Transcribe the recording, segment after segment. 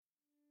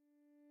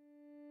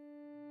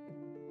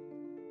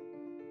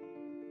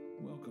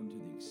Welcome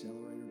to the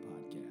Accelerator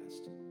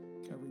Podcast,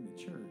 covering the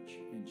church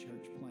and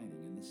church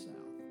planting in the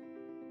South.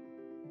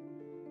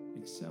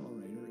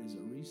 Accelerator is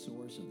a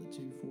resource of the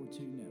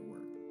 242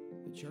 Network,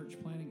 the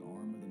church planting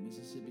arm of the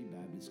Mississippi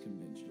Baptist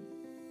Convention.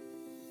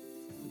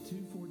 The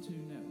 242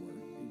 Network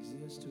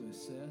exists to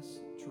assess,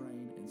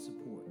 train, and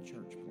support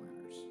church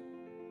planners.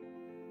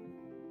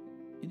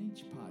 In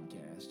each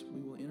podcast,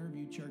 we will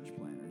interview church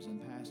planners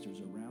and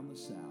pastors around the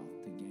South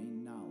to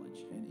gain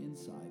knowledge and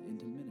insight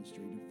into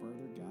ministry to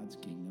further God's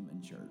kingdom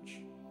and church.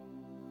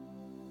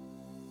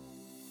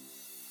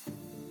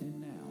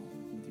 And now,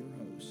 with your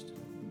host,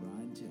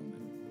 Brian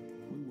Tillman,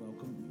 we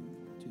welcome you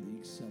to the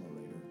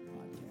Accelerator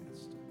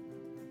Podcast.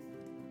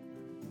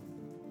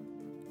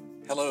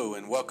 Hello,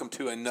 and welcome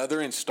to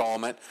another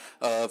installment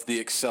of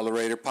the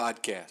Accelerator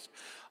Podcast.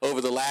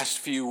 Over the last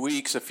few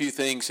weeks, a few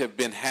things have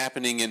been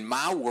happening in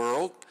my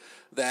world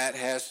that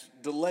has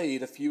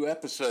delayed a few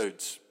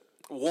episodes.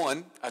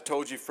 One, I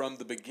told you from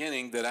the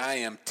beginning that I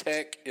am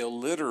tech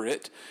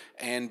illiterate,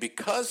 and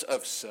because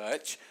of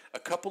such, a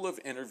couple of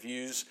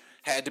interviews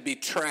had to be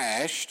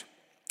trashed,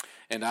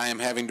 and I am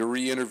having to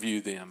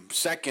re-interview them.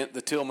 Second,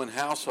 the Tillman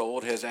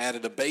household has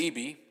added a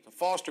baby, a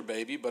foster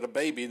baby, but a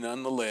baby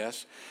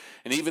nonetheless.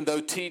 And even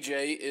though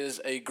TJ is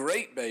a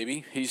great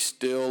baby, he's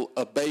still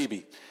a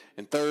baby.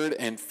 And third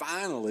and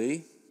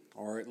finally,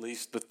 or at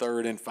least the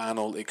third and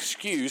final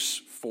excuse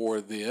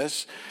for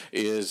this,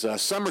 is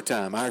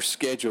summertime. Our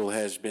schedule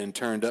has been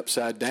turned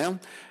upside down,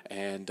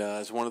 and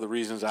it's one of the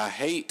reasons I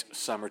hate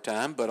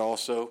summertime, but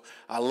also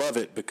I love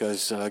it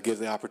because I get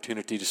the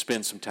opportunity to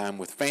spend some time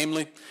with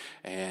family,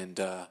 and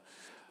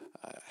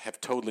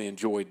have totally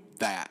enjoyed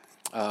that.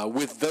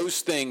 With those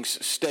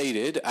things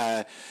stated,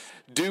 I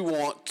do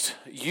want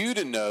you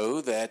to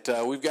know that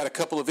we've got a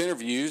couple of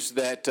interviews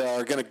that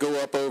are going to go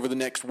up over the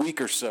next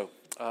week or so.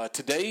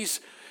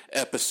 Today's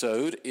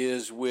episode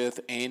is with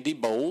Andy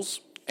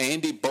Bowles.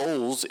 Andy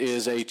Bowles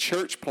is a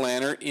church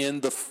planner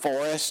in the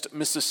Forest,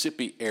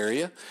 Mississippi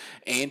area.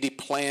 Andy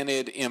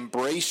planted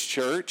Embrace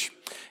Church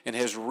and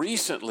has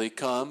recently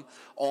come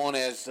on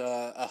as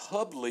a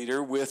hub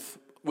leader with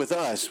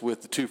us,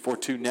 with the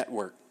 242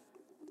 Network.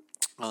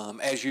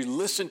 As you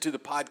listen to the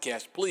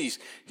podcast, please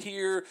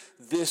hear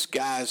this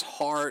guy's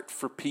heart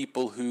for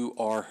people who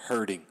are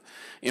hurting.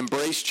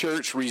 Embrace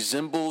Church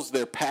resembles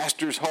their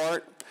pastor's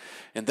heart,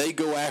 and they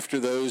go after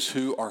those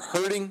who are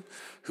hurting,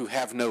 who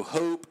have no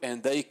hope,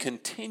 and they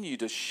continue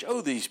to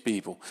show these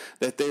people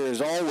that there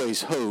is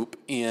always hope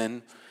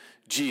in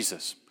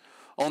Jesus.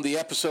 On the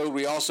episode,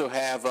 we also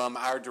have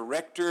our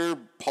director,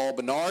 Paul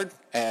Bernard,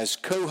 as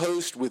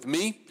co-host with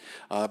me,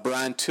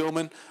 Brian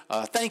Tillman.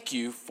 Thank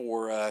you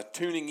for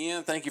tuning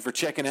in. Thank you for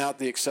checking out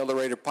the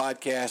Accelerator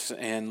Podcast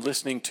and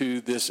listening to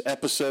this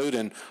episode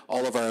and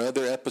all of our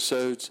other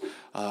episodes.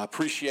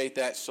 Appreciate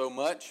that so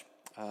much.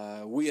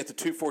 We at the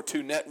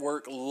 242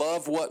 Network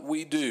love what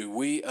we do.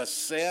 We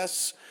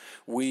assess,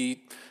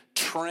 we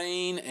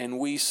train, and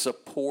we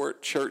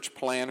support church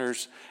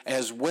planners,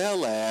 as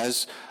well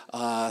as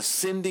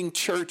sending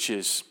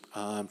churches,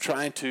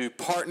 trying to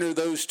partner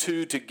those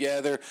two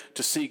together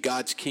to see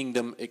God's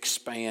kingdom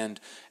expand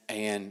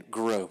and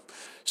grow.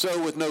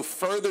 So with no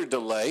further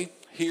delay,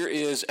 here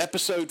is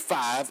episode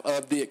 5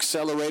 of the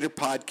Accelerator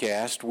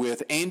Podcast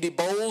with Andy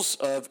Bowles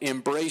of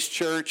Embrace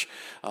Church,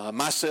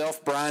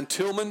 myself, Brian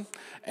Tillman,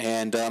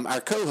 and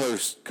our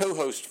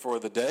co-host for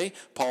the day,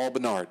 Paul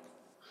Bernard.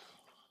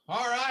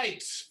 All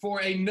right, for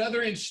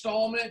another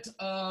installment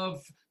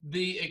of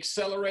the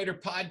Accelerator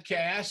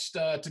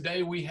Podcast.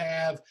 Today we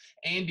have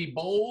Andy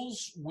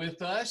Bowles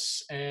with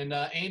us, and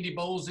Andy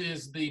Bowles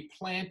is the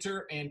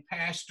planter and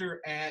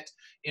pastor at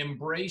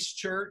Embrace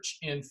Church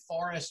in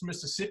Forest,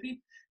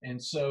 Mississippi.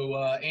 And so,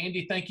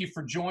 Andy, thank you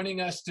for joining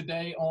us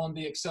today on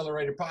the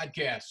Accelerator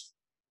Podcast.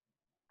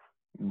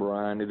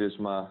 Brian, it is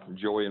my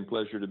joy and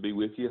pleasure to be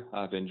with you.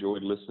 I've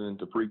enjoyed listening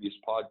to previous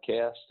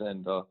podcasts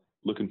and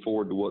looking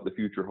forward to what the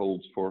future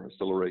holds for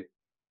Accelerate.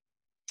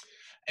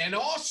 And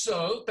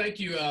also, thank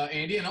you,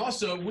 Andy. And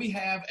also, we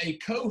have a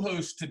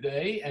co-host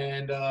today,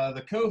 and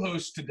the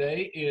co-host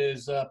today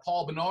is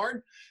Paul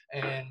Bernard.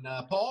 And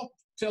Paul,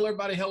 tell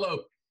everybody hello.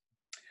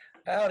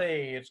 Howdy,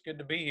 it's good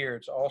to be here.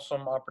 It's an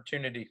awesome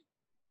opportunity.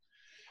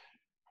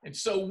 And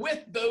so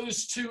with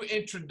those two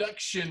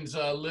introductions,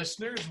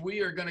 listeners, we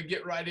are going to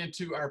get right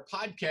into our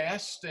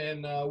podcast.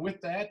 And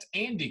with that,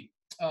 Andy,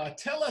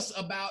 tell us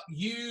about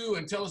you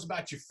and tell us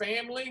about your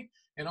family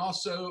and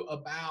also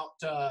about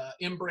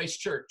Embrace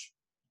Church.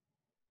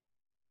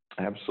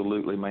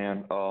 Absolutely,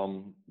 man.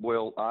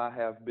 Well, I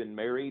have been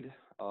married.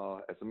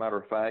 As a matter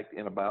of fact,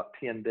 in about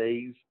 10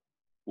 days,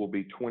 will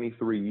be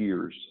 23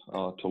 years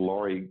to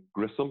Laurie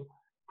Grissom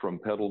from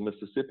Petal,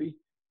 Mississippi.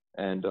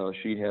 And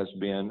she has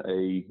been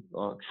a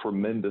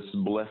tremendous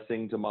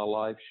blessing to my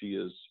life. She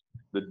is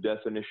the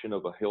definition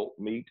of a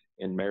helpmeet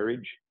in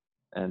marriage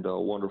and a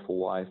wonderful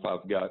wife.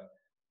 I've got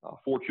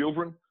 4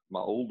 children. My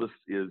oldest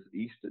is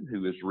Easton,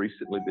 who has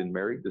recently been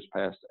married this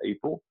past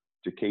April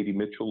to Katie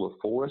Mitchell of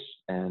Forest.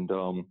 And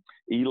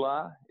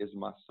Eli is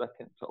my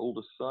second to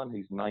oldest son.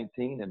 He's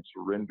 19 and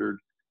surrendered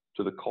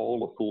to the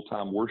call of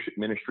full-time worship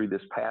ministry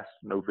this past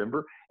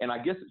November. And I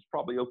guess it's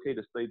probably okay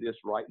to say this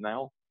right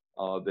now,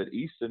 that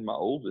Easton, my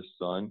oldest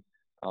son,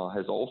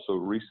 has also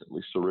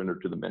recently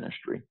surrendered to the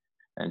ministry.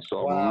 And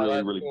so I'm Wow, really,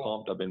 that's really cool.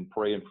 pumped. I've been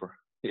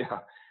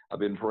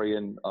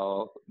praying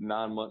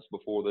 9 months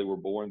before they were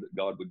born that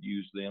God would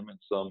use them in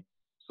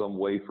some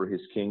way for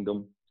his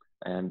kingdom.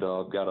 And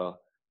I've got a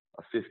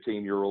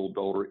 15-year-old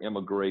daughter,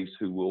 Emma Grace,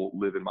 who will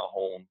live in my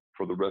home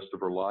for the rest of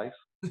her life.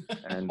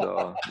 And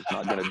is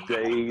not going to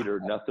date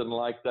or nothing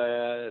like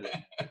that.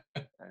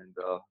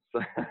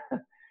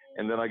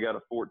 And then I got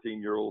a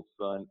 14-year-old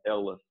son,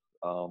 Ellis.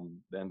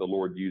 And the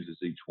Lord uses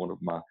each one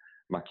of my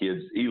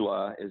kids.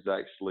 Eli is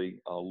actually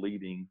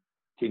leading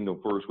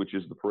Kingdom First, which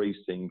is the praise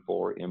team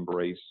for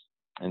Embrace,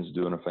 and is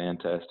doing a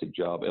fantastic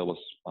job. Ellis,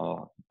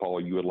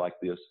 Paul, you would like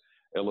this.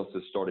 Ellis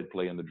has started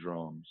playing the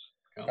drums.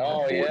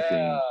 Oh, 14,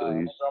 yeah. so I'm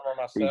a drummer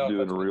myself. he's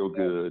doing That's real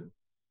good.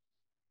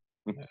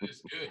 good. That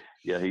is good.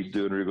 Yeah, he's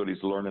doing real good.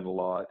 He's learning a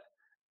lot.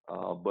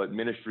 But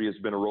ministry has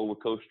been a roller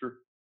coaster.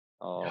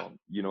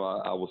 You know,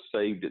 I was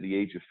saved at the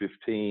age of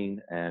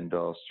 15 and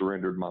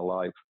surrendered my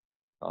life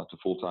to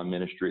full-time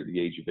ministry at the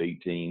age of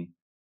 18,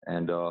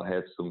 and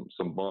had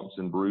some bumps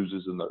and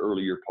bruises in the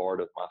earlier part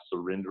of my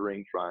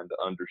surrendering, trying to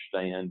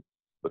understand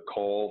the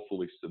call,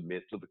 fully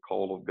submit to the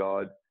call of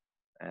God,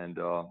 and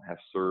have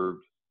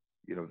served,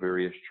 you know,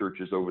 various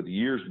churches over the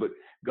years. But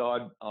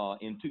God,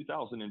 in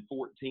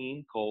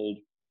 2014, called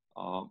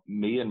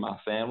me and my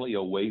family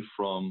away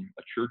from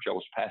a church I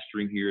was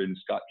pastoring here in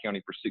Scott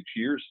County for 6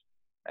 years,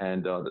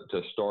 and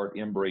to start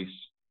Embrace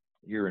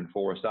here in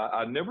Forest.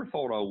 I never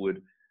thought I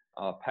would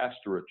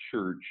pastor a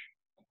church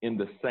in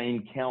the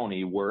same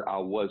county where I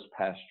was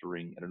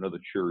pastoring at another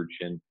church,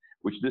 and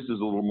which this is a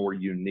little more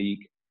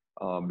unique,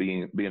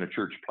 being a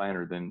church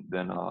planter than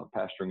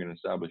pastoring an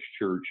established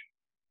church.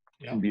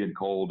 Yeah. And being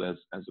called as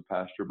a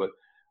pastor. But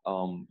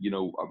you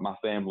know, my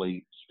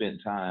family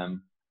spent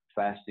time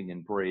fasting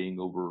and praying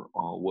over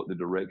what the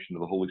direction of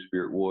the Holy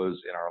Spirit was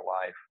in our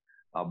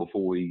life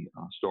before we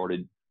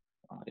started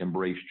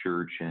Embrace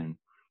Church, and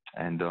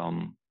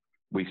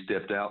we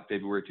stepped out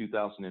February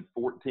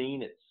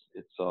 2014.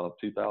 It's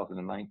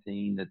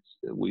 2019.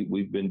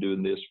 We've been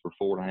doing this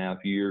for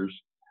 4.5 years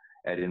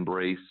at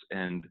Embrace,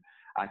 and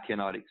I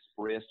cannot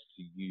express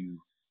to you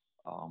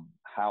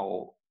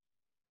how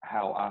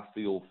I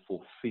feel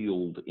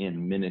fulfilled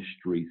in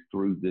ministry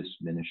through this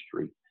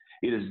ministry.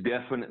 It is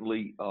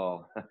definitely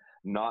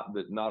not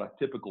a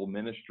typical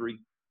ministry.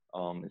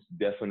 It's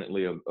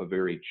definitely a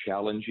very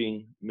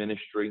challenging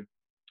ministry,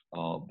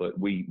 but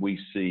we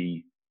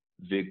see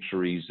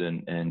victories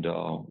and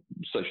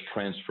such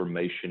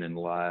transformation in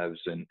lives.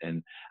 And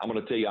I'm going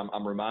to tell you,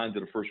 I'm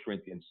reminded of 1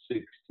 Corinthians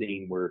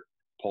 16, where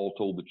Paul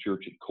told the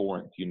church at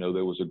Corinth, you know,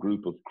 there was a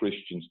group of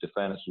Christians,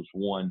 Stephanus was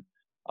one,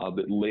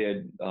 that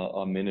led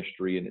a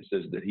ministry, and it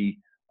says that he,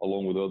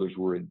 along with others,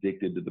 were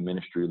addicted to the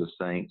ministry of the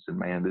saints. And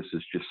man, this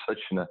is just such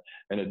an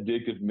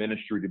addictive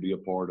ministry to be a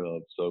part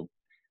of. So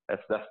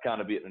that's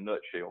kind of it in a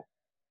nutshell.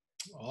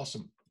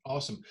 Awesome.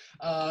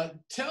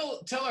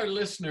 Tell our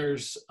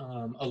listeners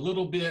a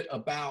little bit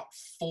about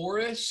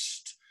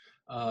Forest,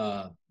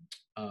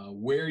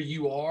 where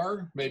you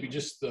are, maybe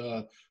just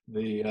the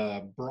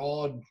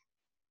broad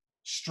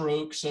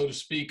stroke, so to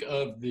speak,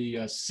 of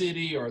the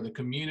city or the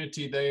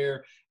community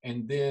there.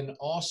 And then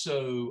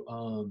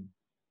also,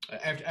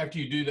 after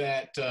you do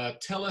that,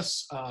 tell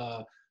us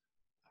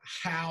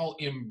how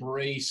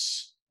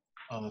Embrace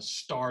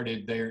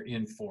started there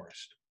in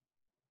Forest.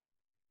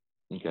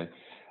 Okay.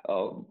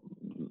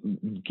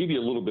 Give you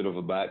a little bit of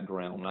a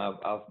background.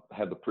 I've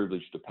had the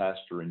privilege to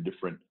pastor in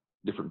different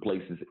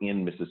places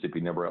in Mississippi,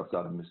 never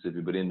outside of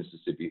Mississippi, but in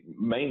Mississippi,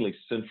 mainly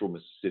central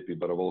Mississippi,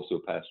 but I've also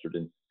pastored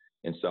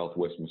in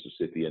southwest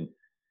Mississippi.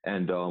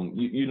 And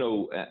you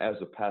know, as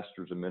a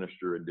pastor, as a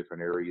minister in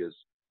different areas,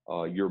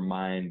 your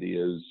mind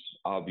is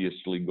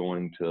obviously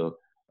going to,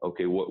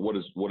 okay, what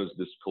is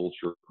this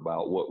culture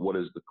about? What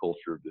is the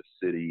culture of this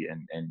city?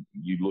 And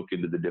you look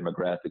into the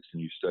demographics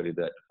and you study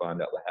that to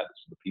find out the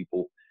habits of the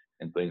people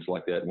and things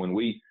like that. When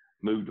we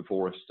moved to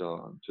Forest,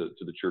 to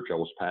the church I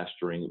was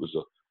pastoring, it was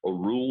a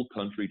rural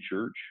country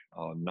church.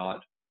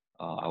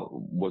 I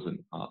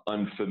wasn't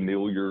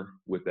unfamiliar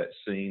with that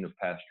scene of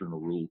pastoring a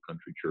rural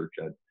country church.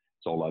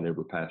 It's all I'd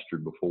ever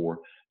pastored before.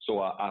 So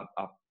I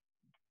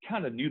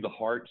kind of knew the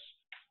hearts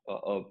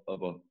of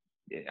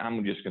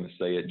I'm just going to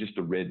say it, just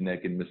a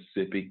redneck in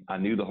Mississippi. I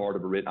knew the heart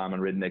of I'm a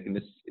redneck in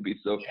Mississippi,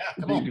 so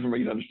it's easy for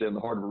me to understand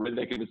the heart of a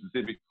redneck in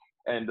Mississippi.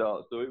 And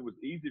so it was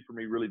easy for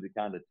me really to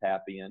kind of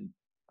tap in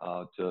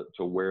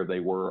to where they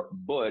were.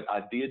 But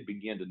I did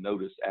begin to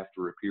notice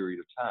after a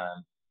period of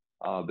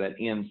time that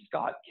in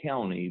Scott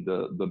County,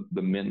 the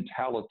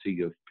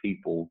mentality of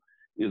people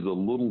is a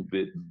little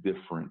bit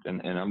different.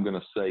 And I'm going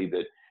to say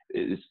that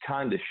it's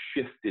kind of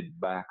shifted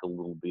back a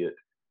little bit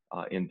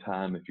in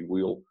time, if you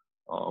will,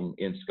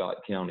 in Scott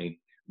County.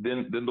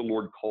 Then the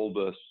Lord called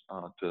us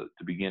to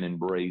begin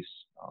Embrace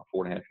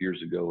 4.5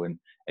 years ago, and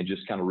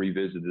just kind of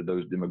revisited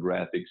those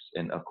demographics,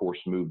 and of course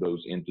moved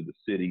those into the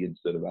city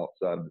instead of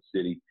outside of the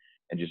city,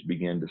 and just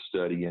began to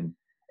study. And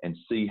and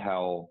see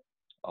how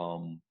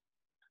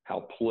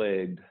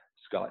plagued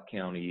Scott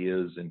County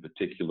is, in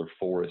particular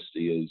Forrest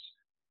is,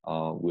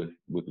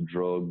 with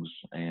drugs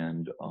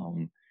and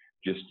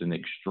just an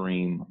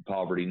extreme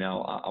poverty.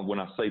 Now, when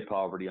I say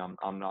poverty,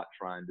 I'm not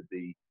trying to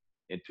be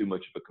in too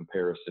much of a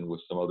comparison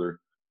with some other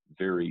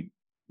very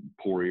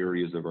poor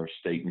areas of our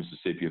state,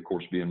 Mississippi, of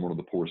course, being one of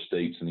the poorest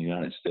states in the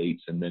United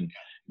States. And then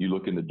you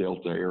look in the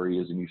Delta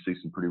areas and you see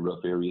some pretty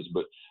rough areas.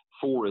 But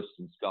Forrest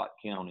and Scott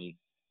County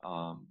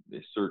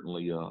is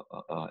certainly a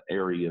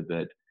area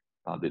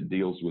that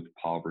deals with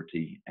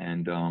poverty.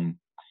 And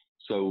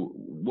so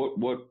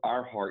what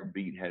our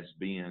heartbeat has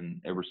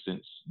been ever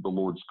since the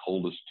Lord's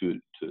called us to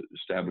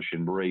establish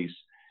Embrace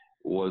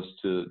was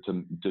to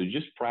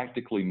just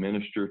practically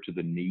minister to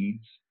the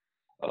needs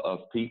of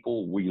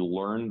people. We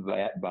learned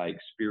that by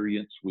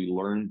experience. We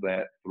learned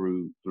that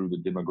through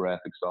the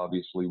demographics,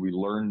 obviously. We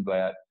learned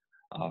that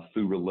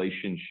through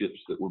relationships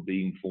that were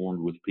being formed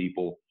with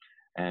people.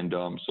 And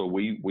so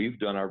we've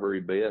done our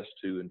very best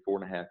to, in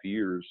 4.5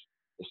 years,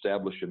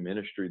 establish a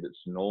ministry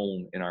that's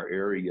known in our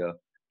area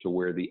to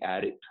where the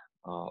addict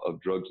of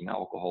drugs and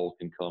alcohol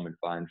can come and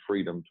find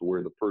freedom, to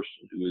where the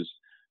person who is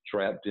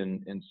trapped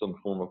in some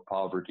form of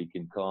poverty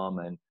can come,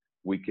 and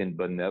we can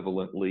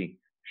benevolently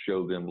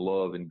show them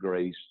love and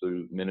grace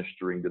through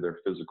ministering to their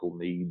physical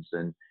needs,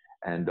 and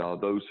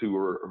those who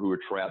are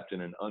trapped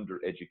in an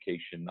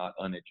undereducation, not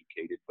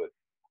uneducated, but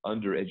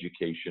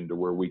undereducation, to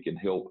where we can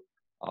help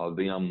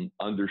them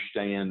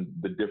understand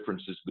the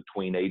differences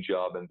between A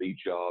job and B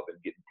job,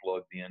 and getting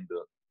plugged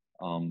into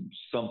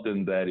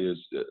something that is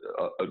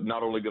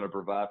not only going to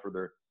provide for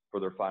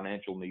their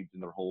financial needs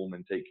in their home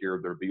and take care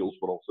of their bills,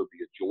 but also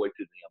be a joy to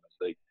them as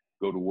they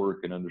go to work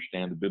and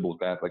understand the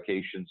biblical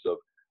applications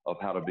of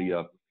how to be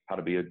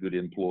a good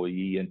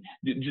employee, and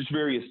just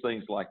various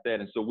things like that.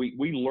 And so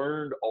we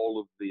learned all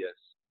of this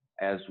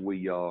as we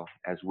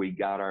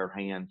got our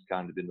hands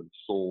kind of into the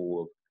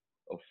soul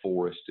of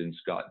Forrest and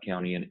Scott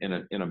County in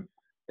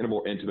a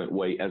more intimate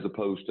way, as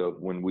opposed to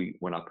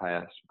when I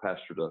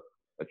pastored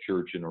a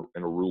church in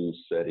a rural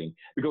setting,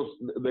 because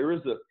there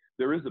is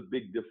a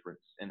big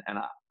difference, and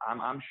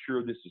I'm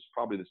sure this is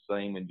probably the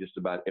same in just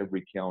about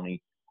every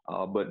county.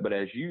 But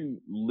as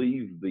you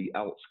leave the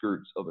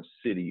outskirts of a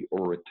city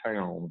or a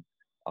town,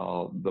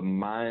 the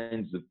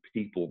minds of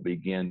people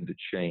begin to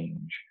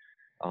change.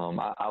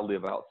 I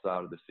live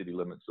outside of the city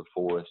limits of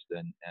Forrest,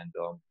 and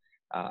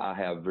I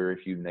have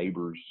very few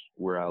neighbors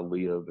where I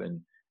live,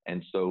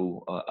 and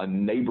so a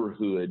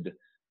neighborhood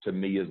to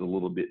me is a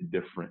little bit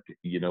different,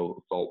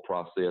 thought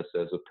process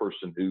as a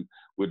person who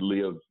would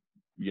live,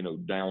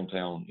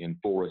 downtown in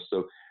Forrest.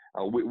 So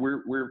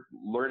we're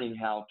learning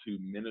how to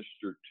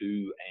minister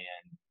to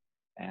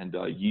and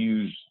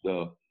use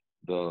the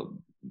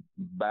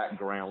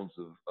backgrounds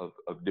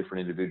of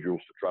different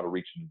individuals to try to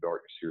reach in the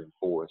darkness here in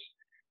Forrest.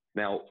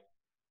 Now,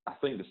 I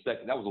think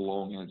that was a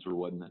long answer,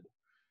 wasn't it?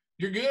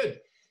 You're good.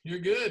 You're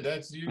good.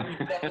 That's you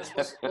tell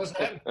us what's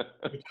happening.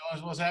 You tell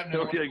us what's happening.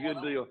 Okay,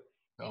 good deal.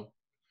 So,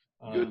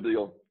 good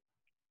deal.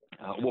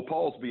 Well,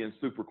 Paul's being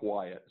super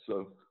quiet,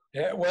 so.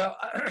 Yeah, well,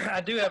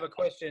 I do have a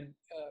question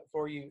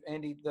for you,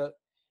 Andy.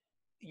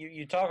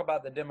 You talk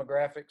about the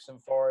demographics in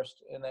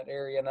Forrest in that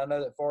area, and I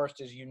know that Forrest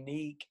is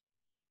unique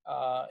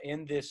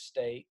in this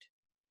state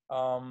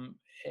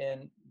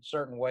in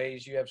certain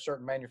ways. You have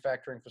certain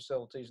manufacturing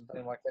facilities and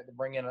things like that to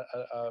bring in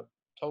a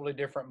totally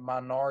different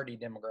minority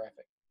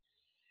demographic.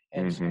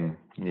 And so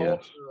the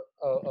culture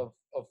of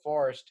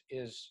Forrest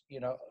is,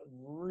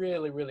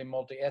 really, really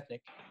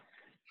multi-ethnic.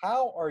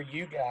 How are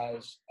you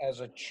guys as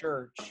a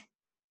church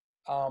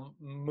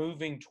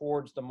moving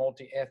towards the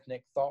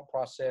multi-ethnic thought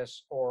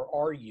process, or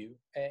are you?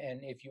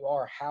 And if you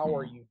are, how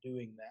are you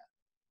doing that?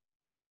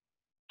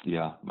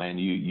 Yeah, man,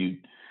 you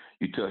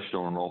touched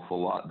on an awful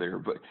lot there.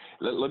 But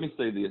let me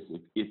say this: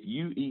 if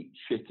you eat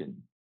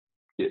chicken,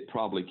 it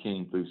probably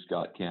came through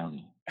Scott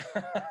County.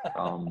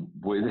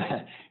 With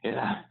that,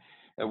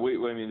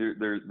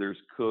 there's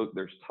Cook,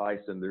 there's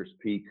Tyson, there's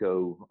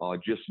Pico,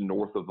 just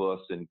north of us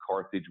in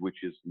Carthage,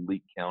 which is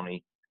Leake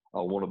County,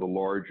 one of the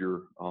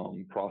larger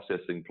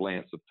processing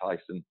plants of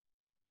Tyson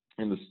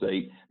in the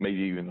state, maybe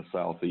even the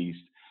southeast.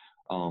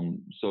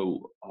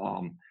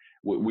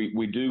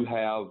 We do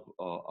have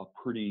a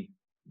pretty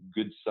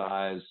good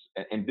size,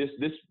 and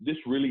this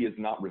really is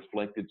not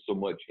reflected so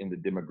much in the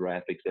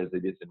demographics as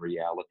it is in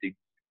reality.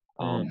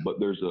 But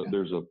there's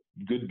a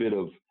good bit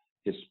of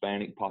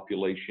Hispanic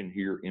population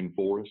here in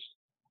Forrest.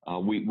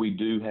 We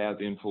do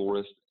have in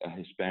Forrest a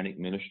Hispanic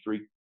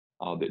ministry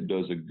that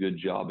does a good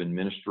job in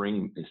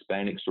ministering.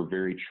 Hispanics are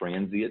very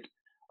transient.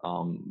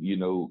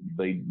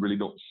 They really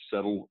don't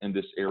settle in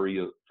this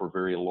area for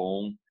very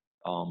long,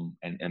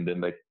 and then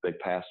they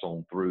pass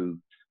on through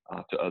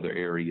to other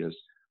areas.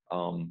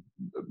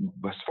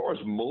 As far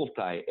as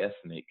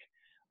multi-ethnic,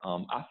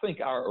 I think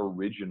our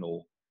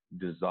original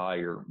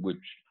desire, which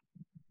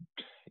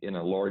in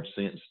a large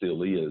sense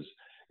still is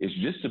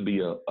just to be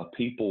a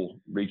people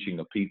reaching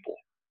a people.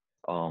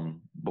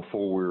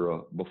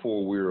 Before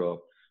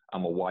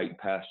I'm a white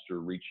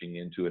pastor reaching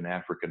into an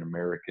African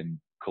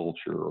American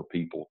culture or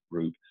people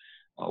group.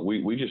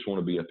 We just want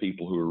to be a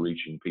people who are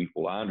reaching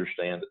people. I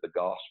understand that the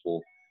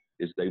gospel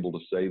is able to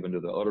save unto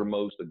the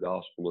uttermost. The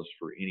gospel is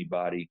for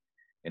anybody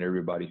and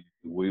everybody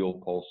who will.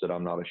 Paul said,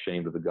 I'm not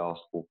ashamed of the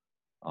gospel.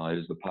 It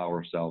is the power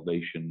of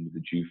salvation to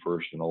the Jew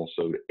first and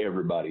also to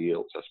everybody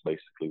else. That's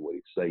basically what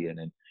he's saying.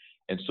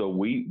 And so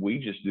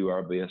we just do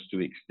our best to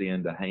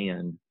extend a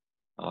hand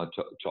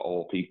to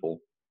all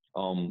people.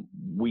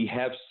 We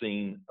have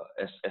seen,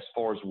 as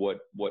far as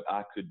what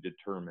I could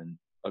determine,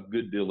 a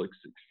good deal of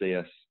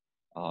success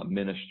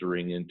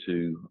ministering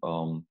into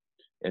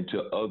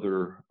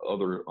other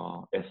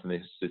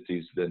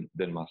ethnicities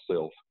than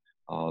myself.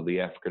 The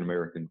African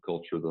American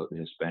culture, the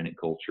Hispanic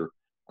culture.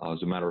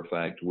 As a matter of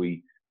fact,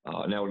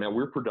 now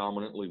we're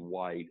predominantly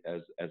white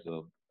as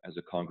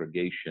a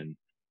congregation,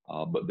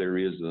 but there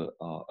is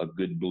a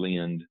good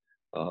blend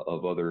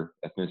of other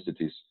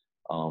ethnicities.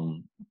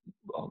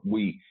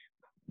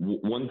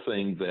 One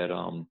thing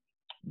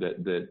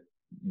that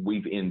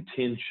we've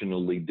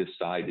intentionally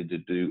decided to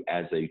do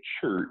as a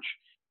church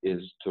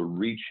is to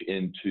reach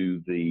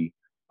into the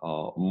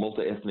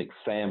multi-ethnic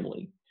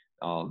family.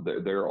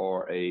 There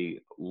are a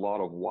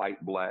lot of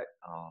white-black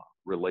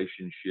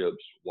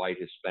relationships,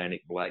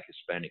 white-Hispanic,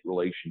 black-Hispanic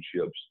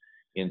relationships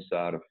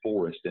inside of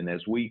Forest. And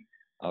as we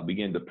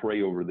began to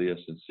pray over this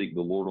and seek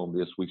the Lord on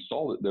this, we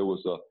saw that there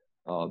was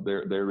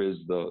there is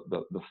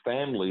the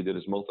family that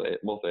is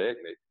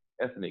multi-ethnic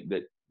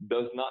that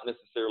does not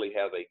necessarily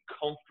have a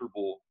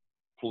comfortable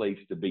place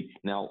to be.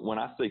 Now, when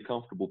I say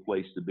comfortable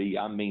place to be,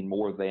 I mean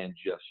more than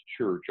just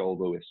church,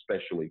 although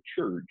especially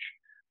church,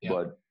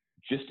 but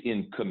just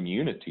in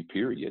community,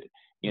 period,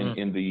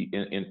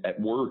 at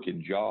work,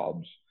 in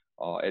jobs,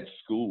 at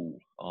school,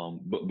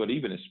 but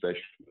even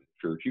especially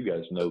church. You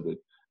guys know that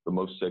the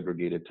most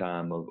segregated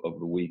time of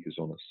the week is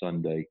on a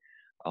Sunday.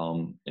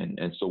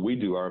 And so we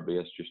do our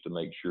best just to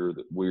make sure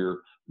that we're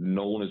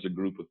known as a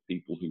group of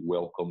people who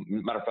welcome.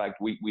 Matter of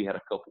fact, we had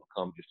a couple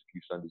come just a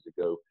few Sundays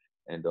ago,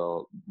 and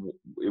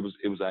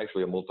it was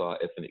actually a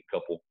multi-ethnic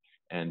couple,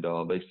 and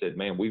they said,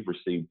 "Man, we've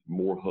received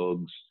more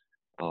hugs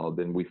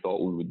than we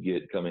thought we would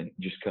get coming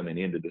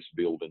into this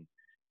building."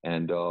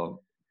 And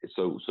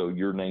so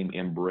your name,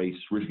 Embrace,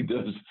 really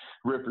does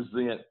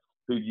represent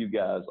who you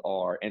guys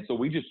are. And so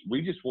we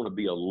just want to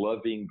be a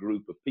loving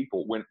group of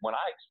people. When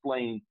I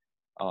explain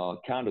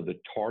kind of the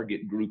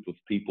target group of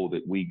people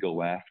that we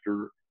go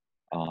after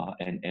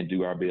and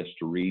do our best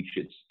to reach,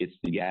 it's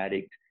the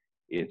addict,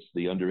 it's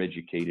the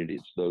undereducated,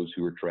 it's those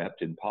who are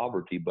trapped in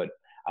poverty. But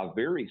I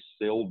very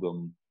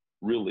seldom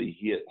really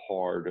hit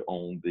hard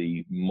on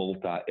the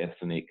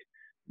multi-ethnic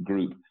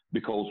group,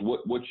 because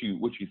what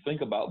you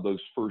think about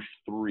those first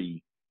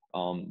three,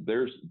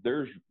 there's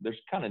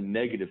kind of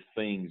negative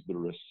things that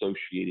are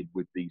associated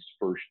with these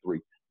first three: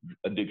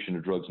 addiction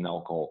to drugs and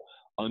alcohol,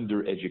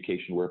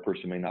 undereducation, where a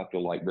person may not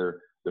feel like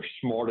they're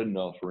smart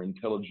enough or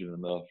intelligent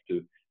enough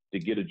to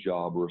get a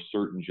job or a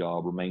certain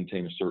job or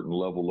maintain a certain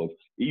level of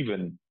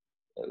even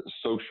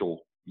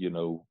social,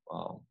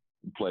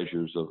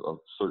 pleasures of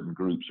certain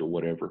groups or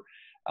whatever.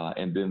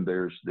 And then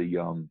there's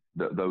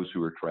those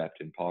who are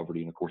trapped in poverty.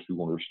 And of course, we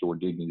want to restore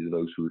dignity to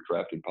those who are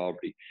trapped in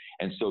poverty.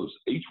 And so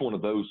each one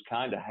of those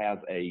kind of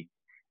have a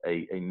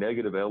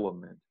negative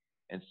element.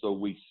 And so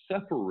we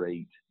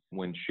separate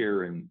when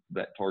sharing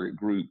that target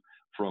group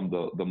from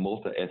the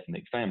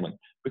multi-ethnic family,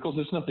 because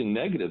there's nothing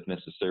negative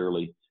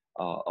necessarily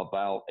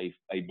about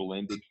a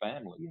blended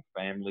family, a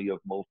family of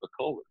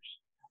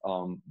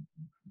multicolors.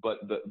 But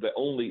the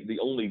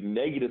only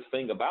negative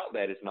thing about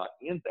that is not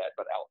in that,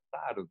 but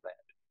outside of that.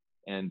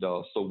 And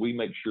so we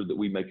make sure that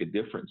we make a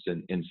difference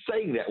in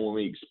saying that when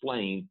we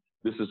explain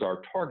this is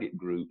our target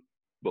group,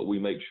 but we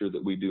make sure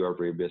that we do our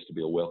very best to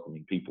be a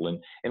welcoming people.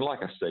 And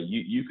like I say,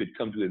 you could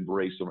come to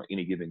Embrace on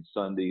any given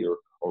Sunday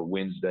or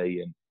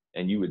Wednesday,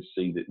 and you would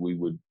see that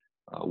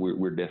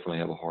we're definitely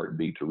have a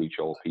heartbeat to reach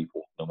all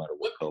people, no matter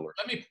what color.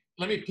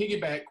 Let me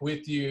piggyback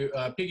with you,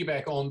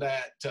 piggyback on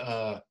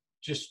that,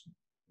 just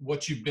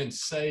what you've been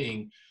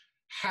saying.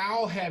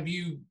 How have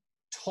you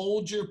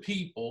told your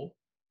people?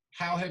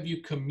 How have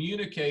you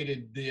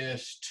communicated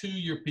this to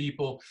your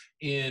people?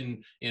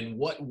 In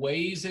what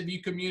ways have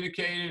you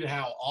communicated?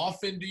 How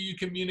often do you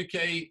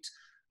communicate?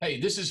 Hey,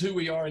 this is who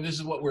we are and this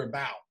is what we're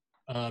about.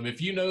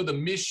 If you know the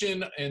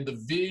mission and the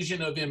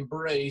vision of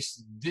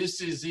Embrace,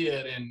 this is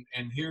it,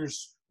 and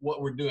here's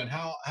what we're doing.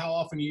 How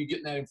often are you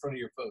getting that in front of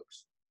your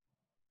folks?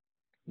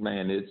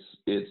 Man,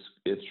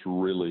 it's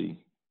really,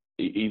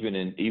 even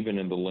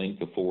in the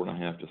length of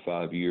 4.5 to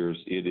 5 years,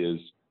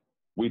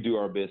 we do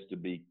our best to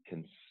be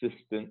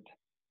consistent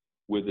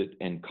with it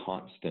and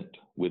constant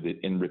with it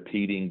in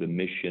repeating the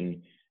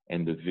mission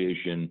and the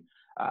vision.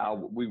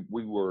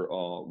 We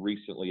were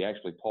recently,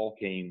 actually, Paul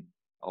came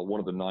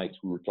one of the nights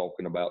we were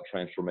talking about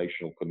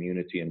transformational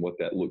community and what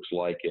that looks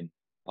like. And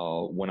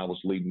when I was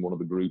leading one of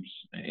the groups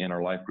in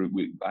our life group,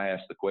 I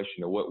asked the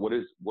question, what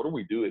are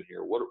we doing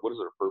here? What is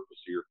our purpose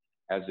here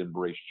as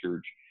Embrace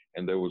Church?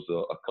 And there was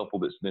a couple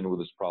that's been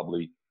with us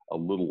probably a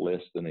little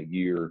less than a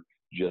year,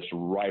 just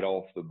right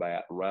off the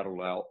bat,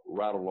 rattle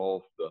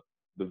off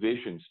the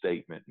vision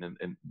statement, and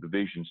the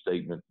vision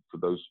statement, for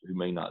those who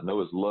may not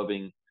know, is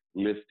loving,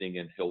 lifting,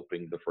 and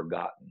helping the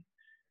forgotten.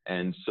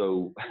 And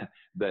so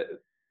that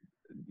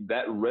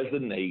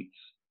resonates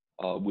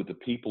with the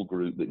people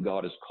group that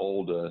God has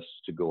called us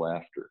to go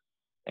after.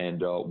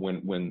 And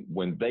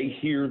when they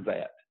hear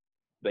that,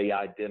 they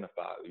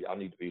identify, I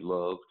need to be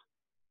loved,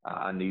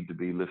 I need to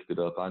be lifted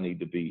up, I need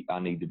to be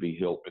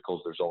helped,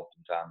 because there's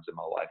often times in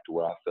my life to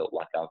where I felt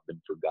like I've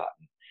been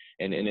forgotten.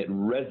 And it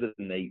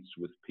resonates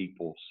with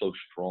people so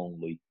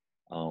strongly,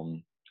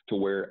 to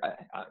where,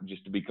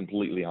 just to be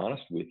completely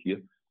honest with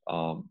you,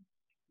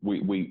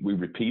 we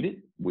repeat it,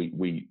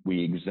 we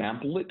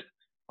example it,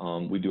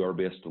 we do our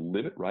best to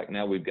live it. Right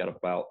now, we've got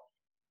about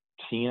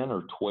 10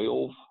 or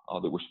 12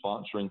 that we're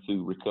sponsoring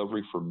through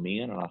Recovery for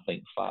Men, and I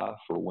think 5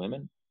 for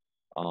women.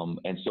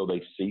 And so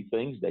they see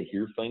things, they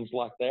hear things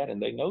like that,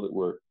 and they know that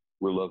we're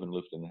loving,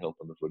 lifting, and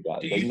helping the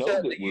forgotten. They know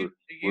that do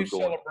you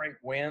celebrate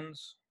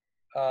wins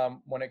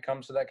when it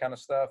comes to that kind of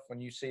stuff?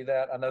 When you see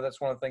that, I know that's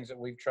one of the things that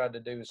we've tried to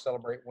do is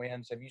celebrate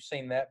wins. Have you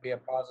seen that be a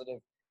positive,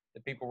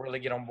 that people really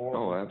get on board?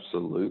 Oh,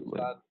 absolutely.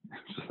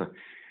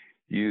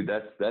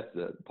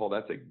 Paul,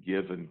 that's a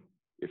given.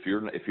 If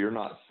you're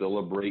not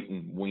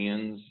celebrating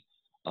wins,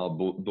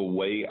 the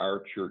way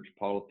our church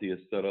polity is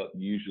set up,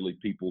 usually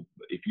people,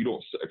 if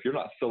you're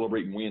not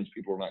celebrating wins,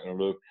 people are not going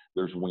to know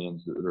there's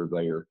wins that are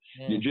there.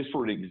 Just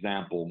for an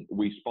example,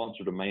 we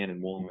sponsored a man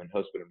and woman,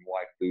 husband and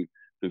wife, through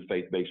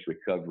faith-based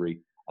recovery.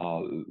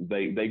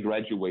 They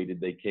graduated,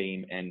 they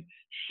came, and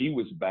she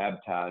was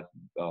baptized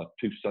 2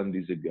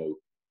 Sundays ago,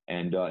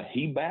 and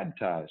he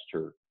baptized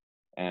her.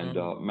 And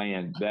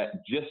man,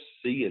 that, just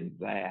seeing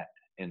that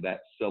and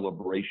that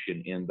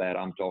celebration in that,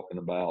 I'm talking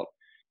about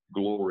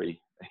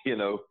glory, and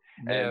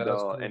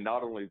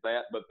not only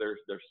that, but their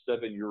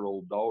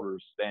 7-year-old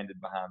daughters standing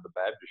behind the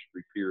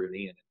baptistry peering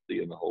in and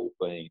seeing the whole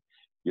thing.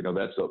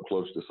 That's up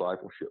close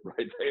discipleship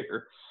right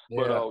there.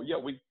 Yeah.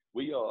 But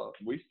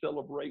we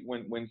celebrate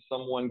when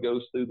someone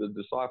goes through the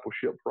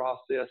discipleship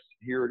process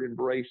here at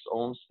Embrace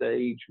on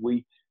stage.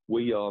 We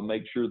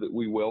make sure that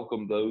we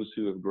welcome those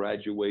who have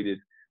graduated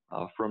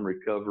from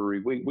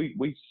recovery.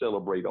 We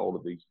celebrate all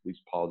of these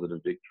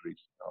positive victories.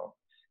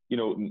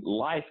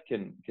 Life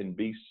can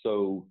be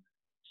so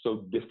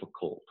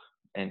difficult,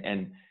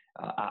 and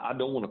I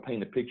don't want to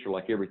paint a picture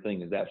like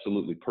everything is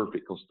absolutely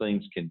perfect, because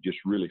things can just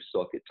really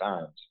suck at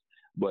times.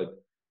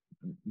 But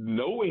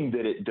knowing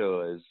that it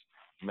does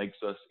makes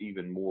us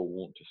even more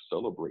want to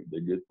celebrate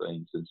the good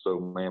things. And so,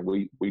 man,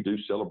 we do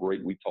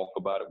celebrate. We talk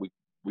about it.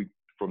 We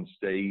from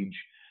stage,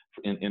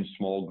 in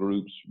small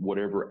groups,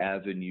 whatever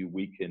avenue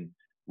we can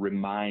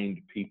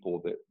remind people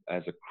that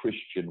as a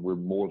Christian, we're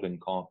more than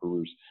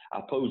conquerors.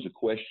 I pose a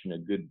question a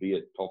good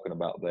bit talking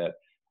about that.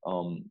 I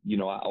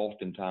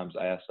oftentimes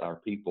ask our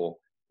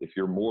people, if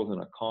you're more than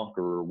a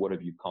conqueror, what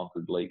have you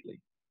conquered lately?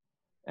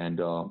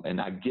 And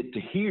I get to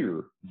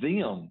hear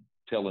them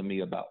telling me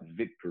about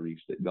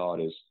victories that God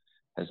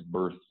has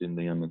birthed in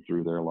them and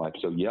through their life.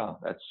 So yeah,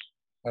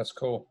 that's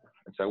cool.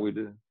 That's how we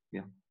do it.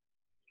 Yeah.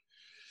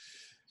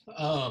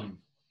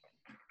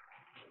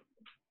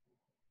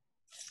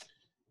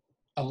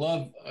 I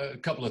love a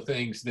couple of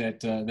things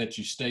that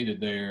you stated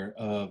there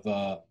of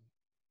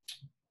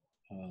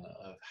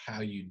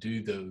how you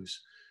do those,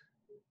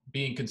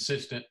 being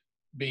consistent,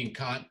 being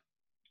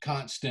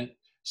constant,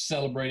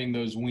 celebrating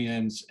those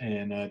wins,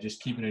 and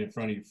just keeping it in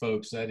front of you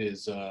folks. That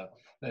is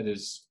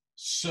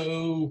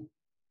so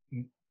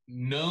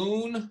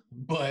known,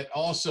 but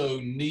also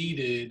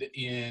needed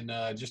in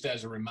just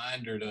as a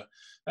reminder to,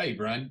 hey,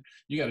 Brian,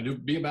 you got to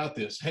be about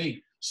this.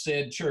 Hey,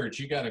 said church,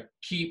 you got to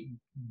keep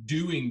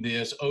doing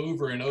this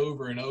over and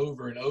over and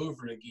over and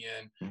over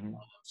again,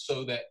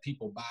 so that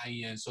people buy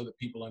in, so that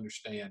people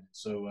understand.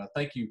 So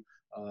thank you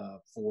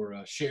for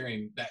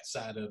sharing that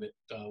side of it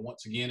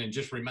once again, and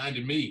just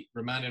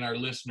reminding our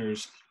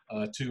listeners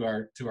to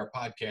our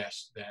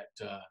podcast that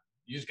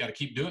you just got to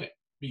keep doing it.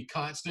 Be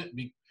constant,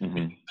 be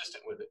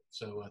consistent with it.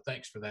 So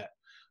thanks for that.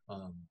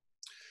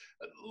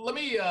 Let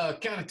me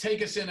kind of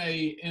take us in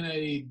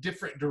a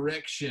different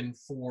direction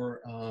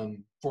for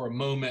a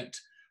moment.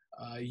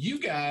 You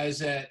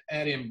guys at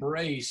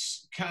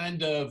Embrace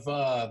kind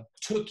of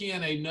took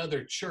in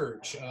another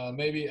church,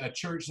 maybe a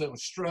church that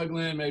was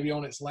struggling, maybe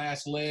on its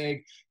last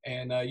leg,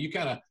 and you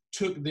kind of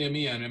took them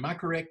in. Am I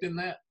correct in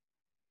that?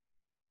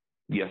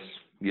 Yes.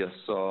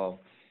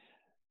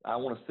 I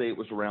want to say it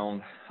was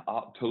around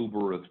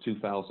October of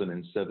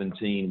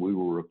 2017. We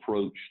were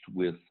approached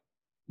with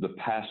the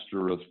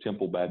pastor of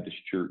Temple Baptist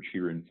Church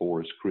here in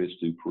Forest, Chris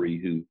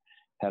Dupree, who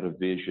had a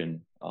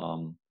vision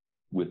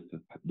with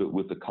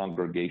the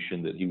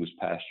congregation that he was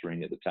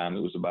pastoring at the time.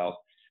 It was about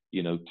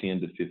 10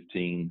 to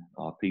 15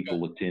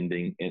 people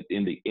attending. And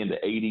in the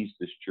 80s,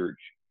 this church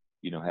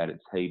had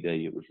its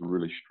heyday. It was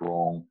really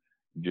strong.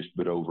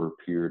 But over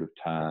a period of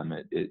time,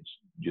 it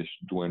just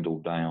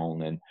dwindled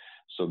down. And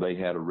so they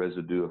had a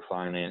residue of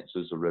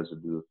finances, a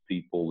residue of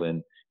people,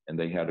 and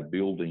they had a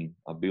building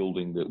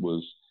that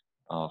was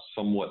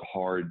somewhat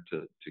hard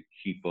to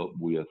keep up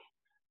with.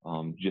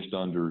 just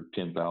under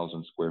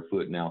 10,000 square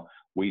foot. Now,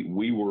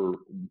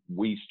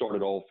 we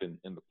started off in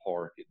the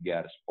park at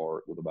Gaddis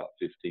Park with about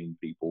 15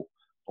 people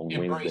on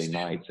Wednesday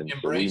nights, and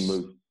so we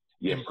moved.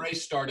 Yes.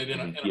 Embrace started in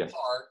a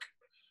park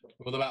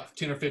with about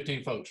 10 or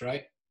 15 folks,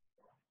 right?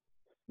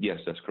 Yes,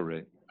 that's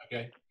correct.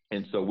 Okay.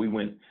 And so we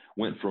went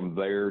from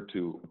there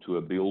to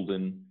a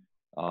building,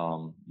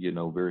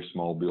 very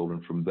small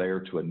building. From there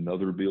to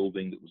another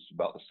building that was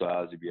about the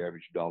size of your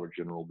average Dollar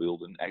General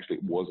building. Actually,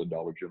 it was a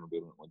Dollar General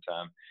building at one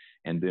time.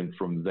 And then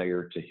from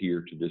there to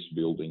here to this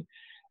building.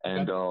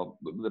 And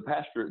the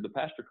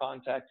pastor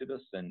contacted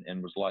us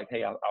and was like,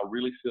 hey, I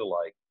really feel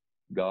like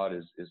God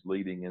is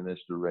leading in this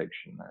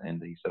direction.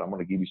 And he said, I'm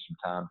going to give you some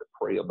time to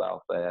pray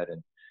about that.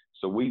 And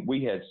so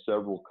we had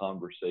several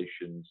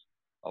conversations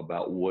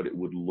about what it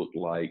would look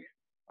like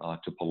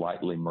to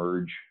politely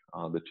merge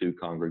the two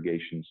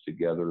congregations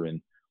together,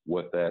 and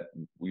what that,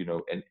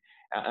 and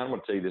I'm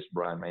going to tell you this,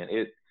 Brian, man,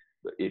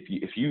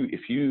 if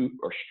you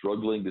are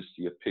struggling to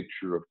see a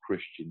picture of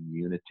Christian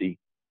unity,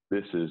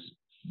 this is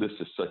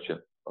such a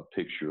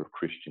picture of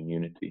Christian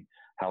unity,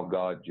 how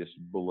God just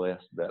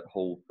blessed that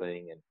whole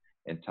thing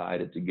and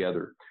tied it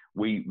together.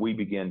 We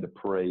began to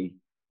pray.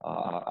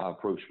 I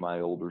approached my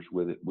elders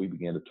with it. We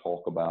began to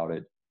talk about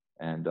it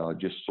and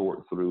just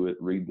sort through it,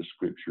 read the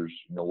scriptures.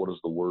 What does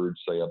the word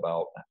say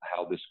about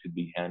how this could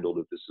be handled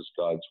if this is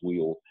God's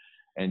will?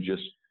 And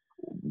just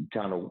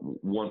kind of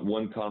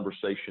one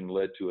conversation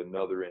led to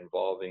another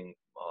involving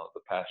the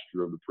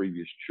pastor of the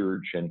previous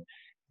church.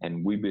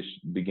 And we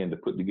began to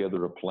put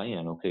together a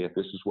plan. Okay, if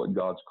this is what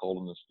God's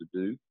calling us to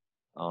do,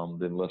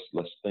 then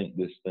let's think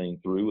this thing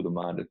through with the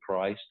mind of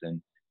Christ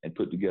and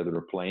put together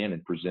a plan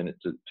and present it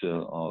to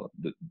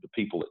the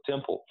people at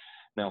Temple.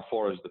 Now, as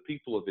far as the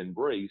people of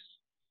Embrace,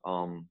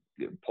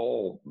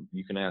 Paul,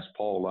 you can ask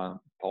Paul.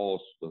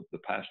 Paul's the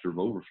pastor of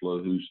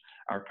Overflow, who's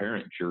our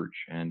parent church,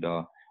 and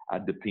I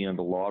depend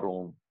a lot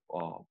on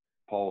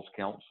Paul's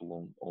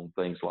counsel on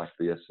things like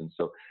this. And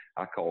so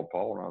I called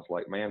Paul and I was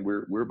like, man,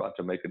 we're about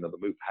to make another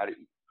move.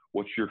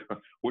 What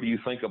do you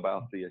think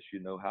about this?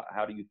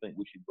 How do you think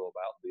we should go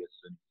about this?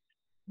 And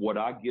what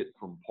I get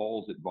from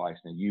Paul's advice,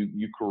 and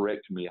you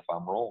correct me if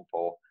I'm wrong,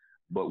 Paul,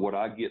 but what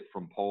I get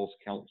from Paul's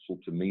counsel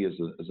to me as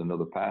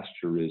another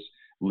pastor is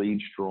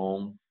lead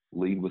strong,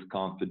 lead with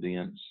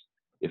confidence.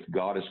 If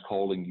God is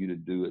calling you to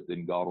do it,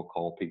 then God will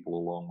call people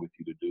along with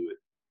you to do it.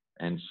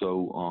 And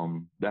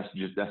so that's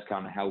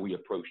kind of how we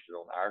approached it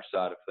on our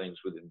side of things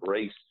with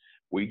Embrace.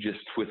 We just,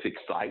 with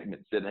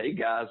excitement, said, hey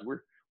guys,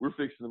 we're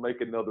fixing to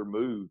make another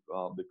move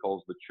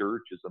because the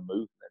church is a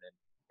movement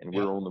and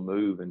we're on the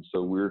move. And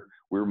so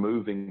we're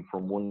moving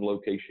from one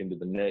location to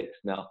the next.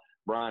 Now,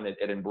 Brian,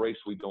 at Embrace,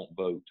 we don't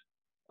vote.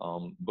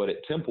 But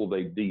at Temple,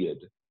 they did.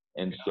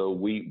 And so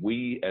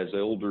we as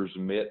elders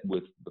met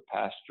with the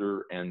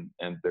pastor and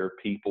their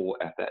people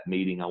at that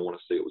meeting. I want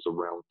to say it was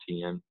around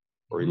 10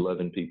 or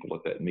 11 people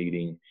at that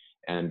meeting.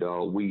 And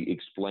we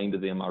explained to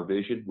them our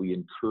vision. We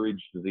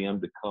encouraged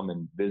them to come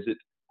and visit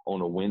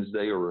on a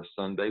Wednesday or a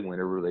Sunday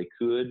whenever they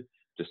could,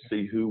 to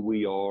see who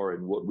we are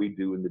and what we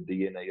do in the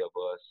DNA of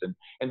us.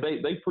 And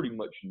they pretty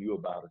much knew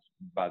about us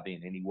by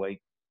then anyway.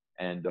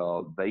 And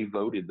they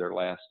voted their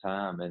last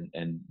time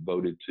and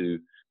voted to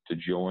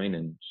join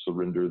and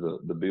surrender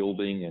the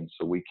building. And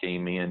so we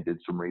came in, did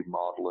some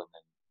remodeling,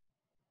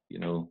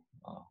 and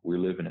we're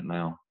living it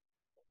now.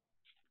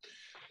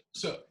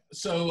 So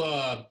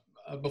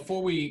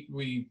before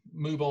we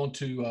move on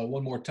to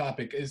one more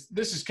topic,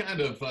 this is kind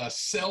of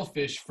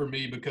selfish for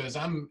me because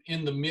I'm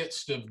in the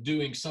midst of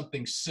doing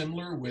something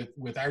similar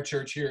with our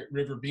church here at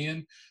River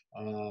Bend.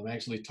 I'm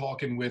actually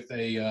talking with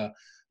a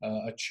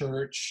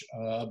church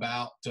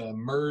about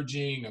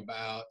merging,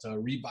 about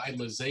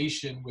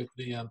revitalization with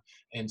them,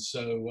 and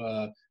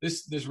so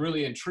this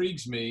really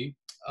intrigues me.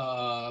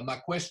 My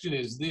question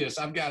is this: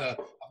 I've got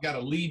a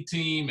lead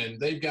team, and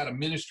they've got a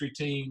ministry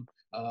team.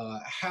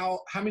 How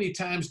many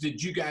times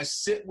did you guys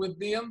sit with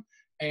them,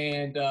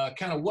 and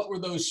kind of what were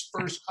those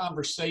first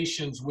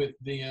conversations with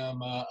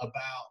them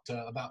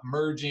about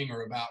merging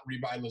or about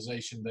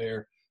revitalization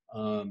there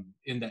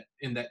in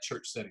that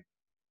church setting?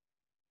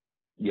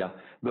 Yeah,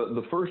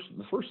 the first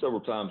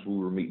several times we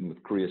were meeting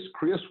with Chris.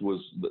 Chris was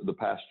the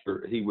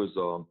pastor. He was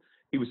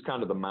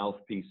kind of the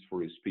mouthpiece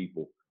for his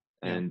people,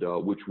 and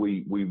which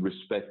we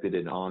respected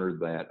and honored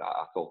that.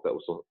 I thought that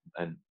was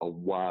a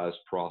wise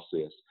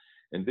process.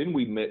 And then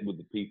we met with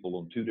the people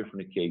on 2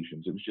 different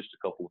occasions. It was just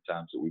a couple of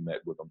times that we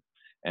met with them.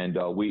 And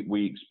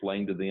we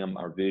explained to them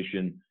our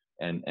vision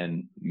and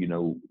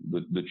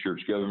the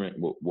church government,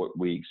 what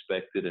we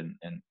expected and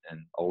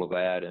all of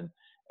that,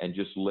 and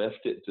just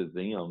left it to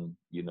them,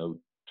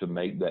 to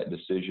make that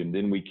decision.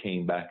 Then we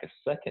came back a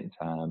second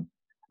time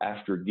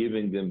after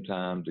giving them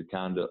time to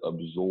kind of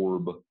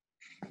absorb,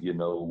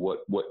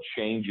 what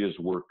changes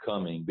were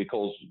coming,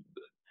 because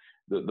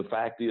the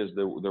fact is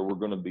there were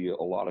going to be a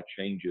lot of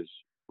changes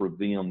for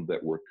them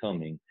that were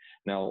coming.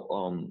 Now,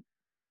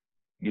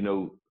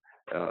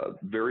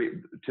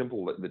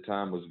 Temple at the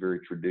time was very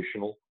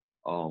traditional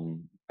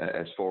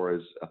as far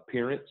as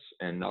appearance,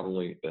 and not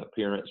only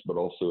appearance, but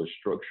also a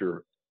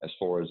structure as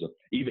far as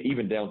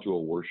even down to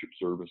a worship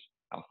service,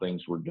 how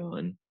things were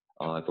done.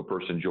 If a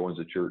person joins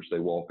the church, they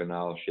walk an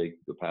aisle, shake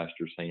the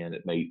pastor's hand.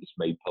 It's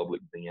made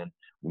public then.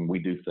 When we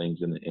do things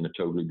in a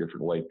totally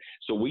different way.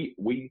 So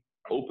we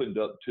opened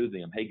up to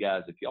them. Hey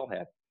guys, if y'all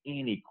have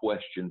any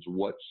questions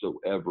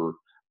whatsoever,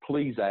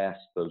 please ask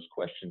those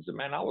questions. And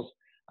man, I was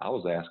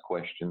asked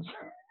questions.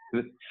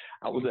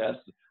 I was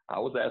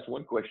asked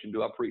one question: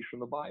 do I preach from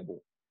the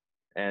Bible?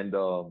 And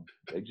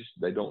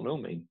they don't know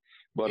me.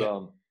 But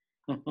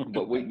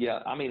but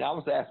I mean, I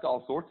was asked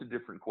all sorts of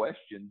different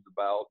questions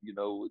about,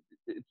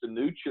 it's a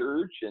new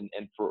church, and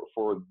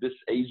for this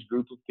age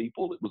group of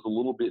people, it was a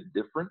little bit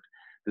different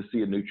to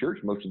see a new church.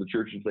 Most of the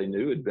churches they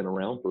knew had been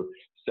around for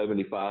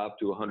 75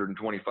 to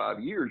 125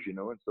 years, and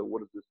so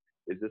what is this?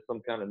 Is this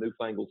some kind of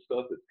newfangled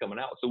stuff that's coming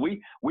out? So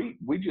we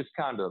just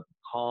kind of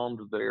calmed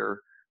their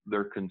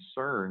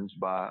concerns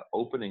by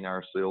opening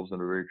ourselves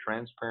in a very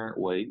transparent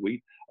way.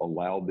 We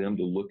allowed them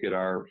to look at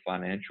our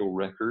financial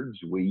records.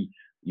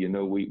 I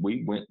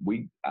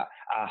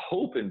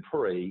hope and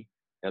pray.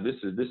 Now this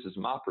is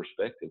my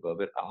perspective of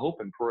it. I hope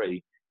and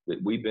pray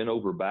that we bend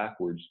over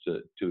backwards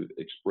to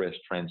express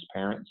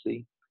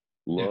transparency,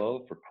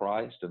 love for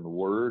Christ and the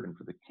Word and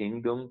for the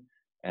kingdom.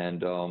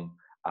 And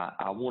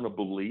I want to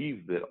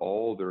believe that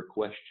all their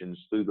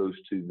questions through those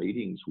two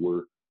meetings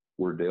were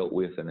dealt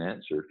with and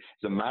answered.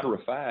 As a matter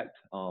of fact,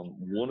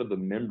 one of the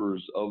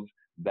members of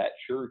that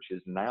church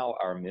is now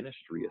our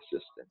ministry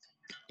assistant.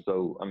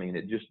 So, I mean,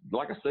 it just,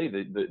 like I say,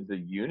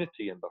 the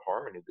unity and the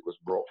harmony that was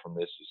brought from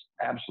this is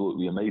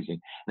absolutely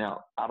amazing.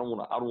 Now, I don't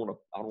want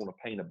to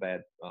paint a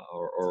bad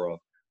or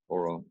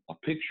a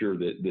picture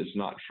that's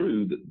not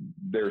true. That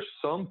there's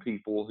some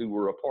people who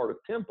were a part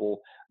of Temple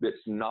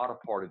that's not a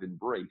part of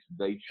Embrace.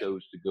 They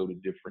chose to go to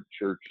different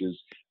churches,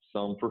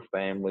 some for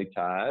family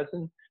ties,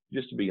 and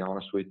just to be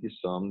honest with you,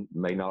 some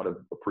may not have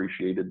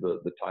appreciated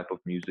the type of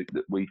music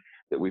that we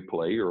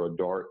play, or a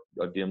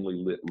dimly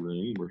lit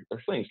room, or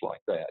things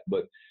like that.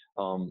 But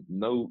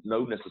no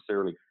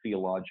necessarily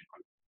theological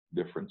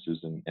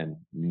differences, and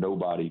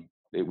nobody.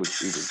 It was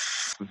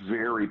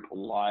very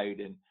polite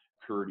and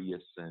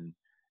courteous, and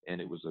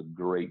it was a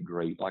great,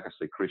 like I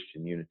say,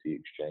 Christian unity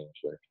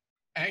exchange there.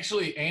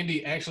 Actually,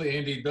 Andy,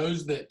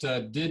 those that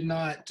did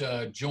not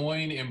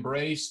join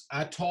Embrace,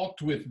 I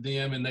talked with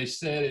them, and they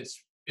said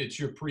it's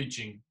your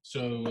preaching.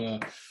 So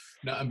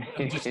no, I'm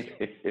just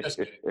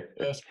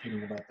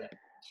kidding about that.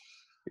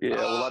 Yeah,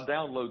 well, I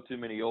download too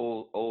many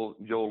old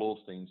Joel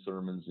Osteen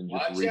sermons and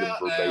just read them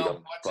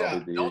verbatim.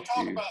 Probably the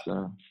issue.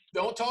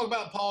 Don't talk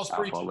about Paul's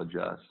preaching. I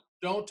apologize.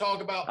 Don't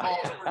talk about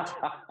Paul's preaching.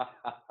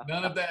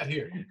 None of that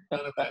here.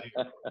 All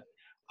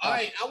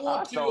right,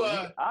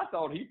 I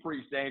thought he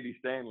preached Andy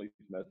Stanley's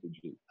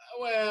messages.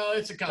 Well,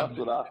 it's a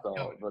combination. That's what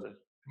I thought. But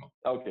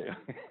okay.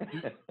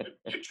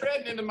 You're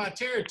treading into my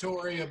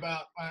territory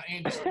about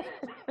Andy Stanley.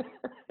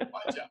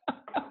 Watch out.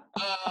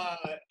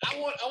 I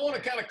want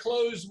to kind of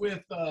close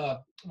with a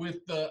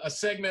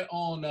segment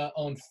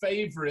on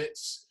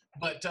favorites.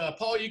 But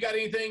Paul, you got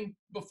anything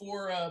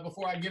before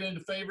I get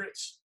into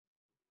favorites?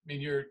 I mean,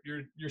 you're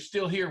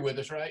still here with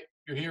us, right?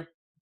 You're here.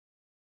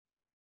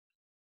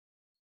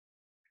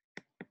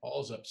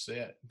 Paul's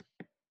upset.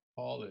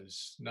 Paul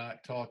is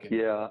not talking.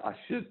 Yeah, I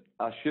shouldn't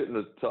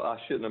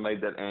have made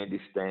that Andy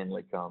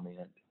Stanley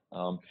comment.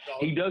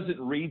 He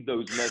doesn't read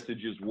those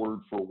messages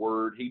word for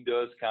word. He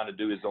does kind of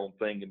do his own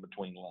thing in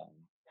between lines.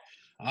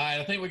 All right,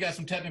 I think we got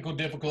some technical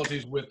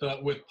difficulties with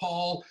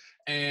Paul,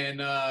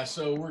 and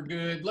so we're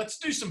good. Let's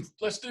do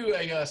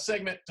a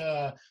segment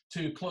to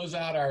close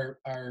out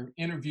our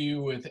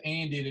interview with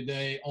Andy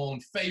today on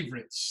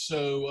favorites.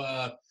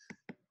 So,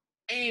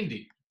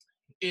 Andy,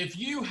 if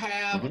you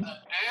have an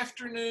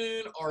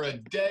afternoon or a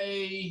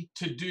day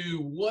to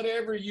do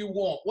whatever you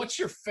want, what's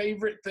your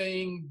favorite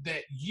thing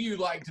that you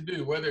like to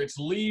do, whether it's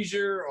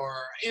leisure or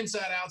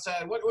inside,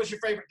 outside? What's your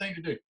favorite thing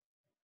to do?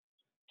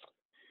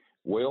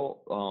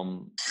 Well,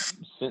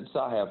 since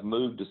I have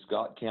moved to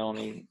Scott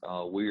County,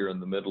 we are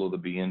in the middle of the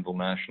Bienville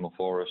National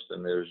Forest,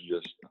 and there's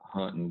just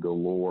hunting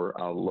galore.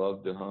 I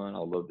love to hunt. I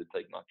love to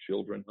take my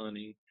children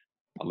hunting.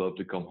 I love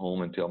to come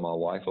home and tell my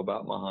wife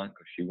about my hunt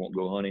because she won't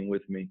go hunting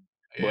with me.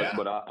 Yeah.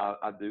 But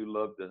I do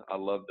love to hunt,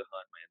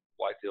 man.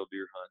 Whitetail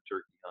deer hunt,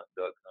 turkey hunt,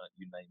 duck hunt,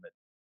 you name it.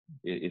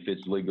 If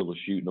it's legal to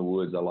shoot in the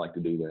woods, I like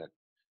to do that.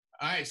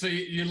 All right, so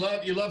you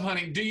love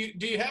hunting. Do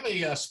you have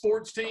a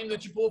sports team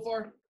that you pull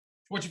for?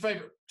 What's your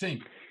favorite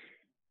team?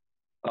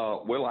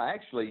 Well, I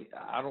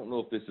don't know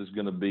if this is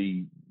going to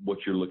be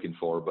what you're looking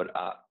for, but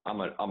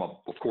I'm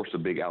of course a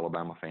big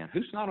Alabama fan.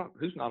 Who's not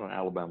an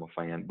Alabama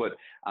fan? But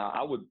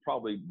I would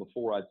probably,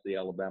 before I'd say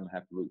Alabama,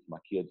 have to root for my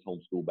kids'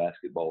 homeschool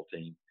basketball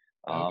team.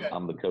 Okay.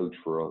 I'm the coach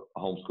for a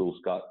homeschool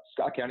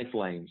Scott County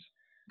Flames.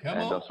 Come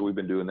on. So we've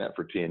been doing that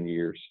for 10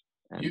 years.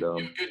 And you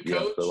a good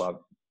coach?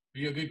 So Are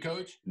you a good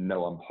coach?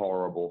 No, I'm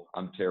horrible.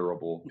 I'm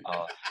terrible.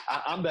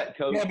 I'm that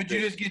coach. Yeah, but you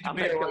just get to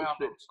be around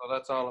them, so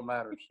that's all that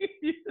matters.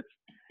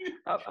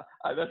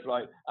 That's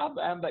right.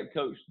 I'm that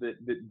coach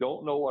that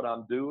don't know what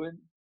I'm doing,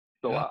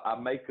 so Yeah. I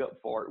make up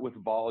for it with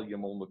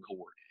volume on the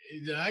court.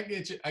 I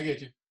get you.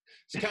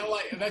 It's kind of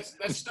like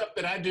that's stuff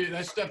that I do.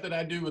 That's stuff that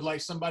I do with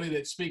like somebody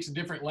that speaks a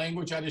different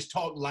language. I just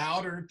talk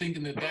louder,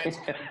 thinking that's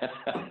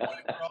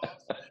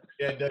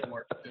yeah, it doesn't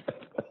work.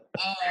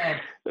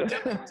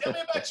 Tell me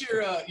about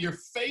your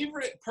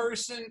favorite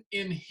person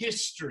in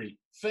history.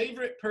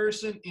 Favorite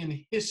person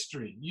in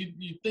history.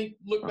 You think,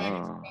 look back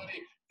at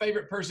somebody,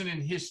 favorite person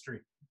in history.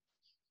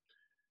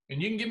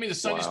 And you can give me the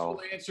Sunday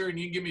school answer, and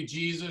you can give me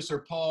Jesus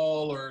or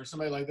Paul or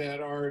somebody like that,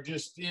 or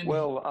just in.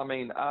 Well, I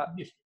mean,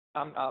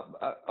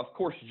 of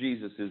course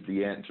Jesus is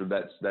the answer.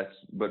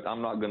 But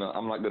I'm not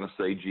gonna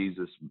say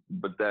Jesus.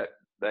 But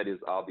that is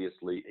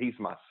obviously, he's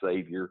my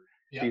savior.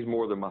 Yeah. He's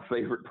more than my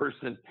favorite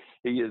person.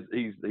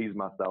 He's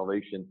my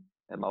salvation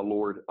and my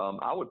Lord.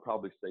 I would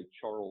probably say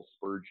Charles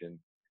Spurgeon.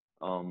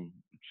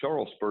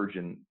 Charles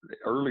Spurgeon,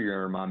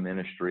 earlier in my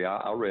ministry,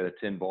 I read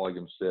a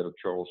 10-volume set of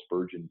Charles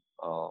Spurgeon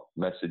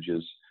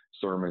messages,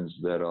 sermons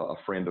that a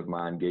friend of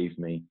mine gave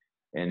me,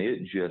 and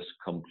it just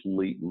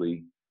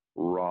completely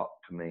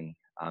rocked me.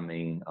 I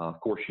mean, of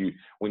course,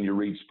 when you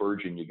read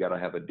Spurgeon, you got to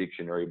have a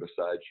dictionary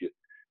beside you.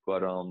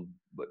 But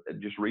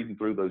just reading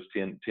through those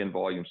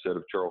 10-volume set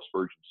of Charles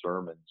Spurgeon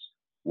sermons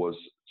was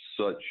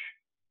such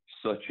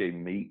a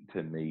meat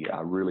to me.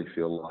 I really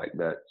feel like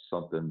that's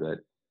something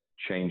that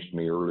changed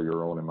me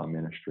earlier on in my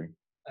ministry.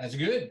 That's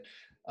good.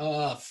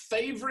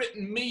 Favorite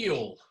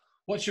meal?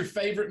 What's your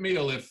favorite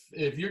meal?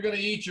 If you're going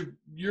to eat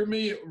your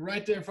meal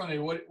right there in front of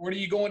you, what are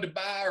you going to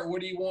buy, or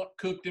what do you want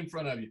cooked in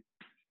front of you?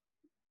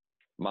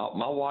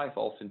 My wife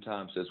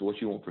oftentimes says,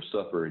 "What you want for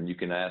supper?" And you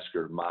can ask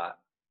her. My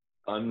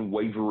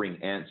unwavering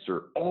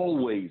answer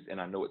always, and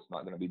I know it's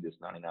not going to be this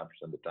 99%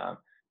 of the time: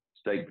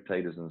 steak,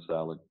 potatoes, and a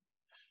salad.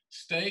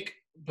 Steak,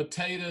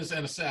 potatoes,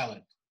 and a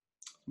salad.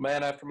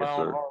 Man after my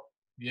own heart.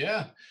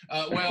 Yeah.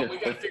 Well, we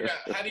got to figure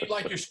out, how do you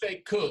like your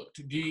steak cooked?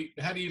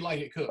 How do you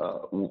like it cooked?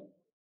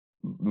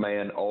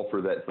 Man,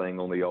 offer that thing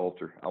on the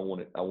altar. I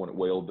want it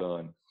well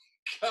done.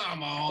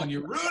 Come on,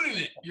 you're ruining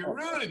it. You're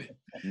ruining it.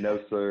 No,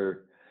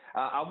 sir.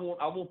 I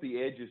want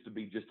the edges to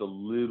be just a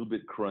little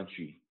bit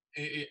crunchy.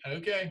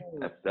 Okay.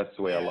 That's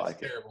the way I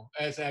like it. Terrible.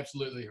 That's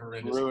absolutely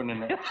horrendous.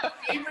 Ruining it.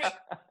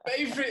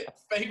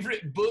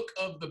 Favorite book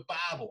of the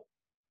Bible.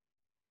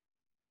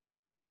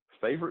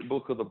 Favorite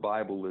book of the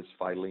Bible is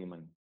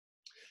Philemon.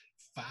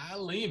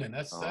 Philemon.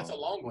 That's a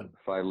long one.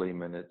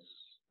 Philemon.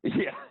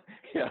 Yeah.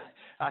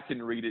 I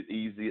can read it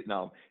easy.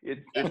 No,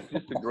 it's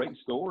just a great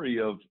story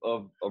of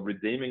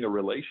redeeming a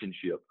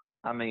relationship.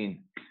 I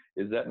mean,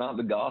 is that not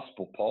the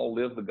gospel? Paul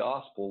lived the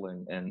gospel,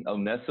 and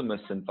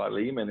Onesimus and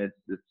Philemon.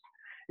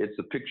 It's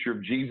a picture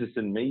of Jesus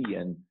and me,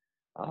 and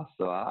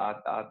so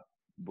I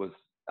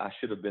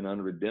should have been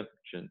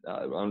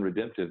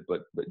unredemptive,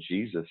 but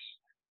Jesus,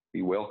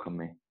 he welcomed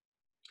me.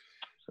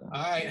 So.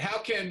 All right, how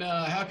can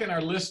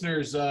our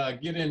listeners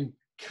get in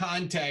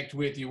contact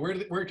with you?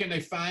 Where can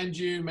they find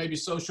you? Maybe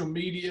social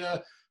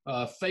media,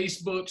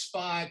 Facebook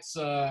spots.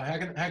 How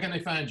can they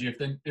find you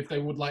if they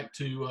would like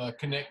to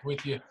connect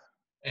with you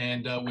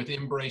and with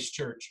Embrace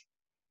Church?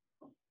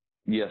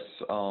 Yes,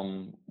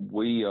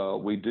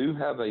 we do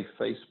have a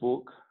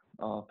Facebook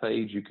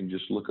page. You can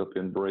just look up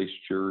Embrace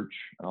Church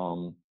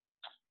on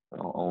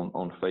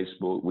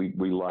Facebook.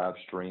 We live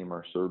stream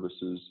our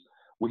services.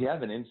 We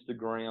have an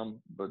Instagram,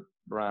 but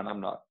Brian,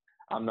 I'm not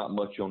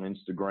much on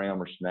Instagram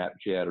or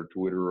Snapchat or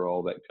Twitter or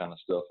all that kind of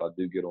stuff. I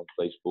do get on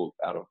Facebook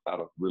out of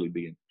really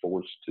being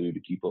forced to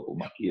keep up with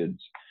my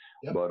kids.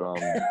 Yep. But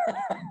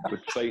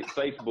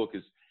Facebook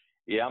is,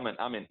 I'm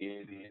an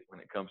idiot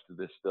when it comes to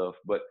this stuff.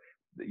 But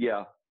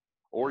yeah,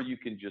 or you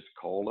can just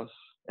call us.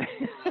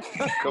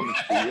 Come and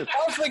see us.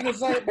 I was thinking the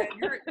same, man.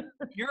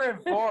 You're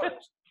in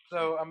Forest,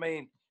 so I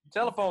mean,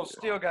 telephone's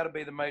still got to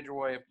be the major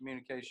way of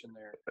communication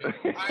there. All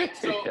right,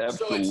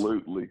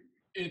 absolutely.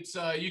 It's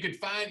you could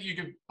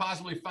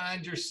possibly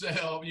find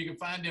yourself. You can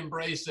find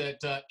Embrace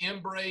at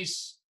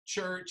Embrace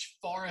Church,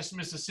 Forest,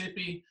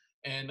 Mississippi,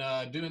 and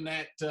doing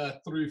that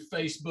through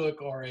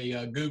Facebook or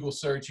a Google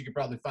search, you could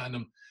probably find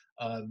them.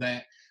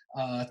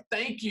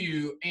 Thank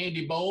you,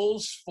 Andy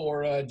Bowles,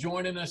 for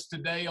joining us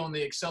today on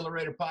the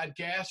Accelerator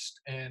Podcast,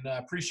 and I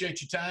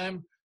appreciate your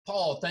time.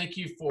 Paul, thank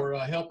you for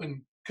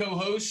helping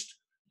co-host,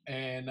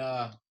 and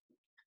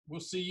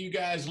we'll see you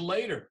guys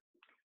later.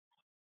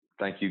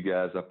 Thank you,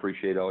 guys. I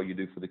appreciate all you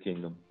do for the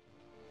kingdom.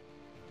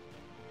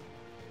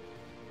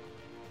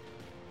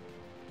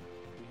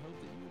 We hope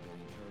that you have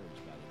been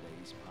encouraged by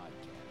today's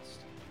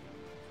podcast.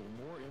 For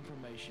more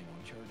information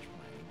on church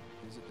planting,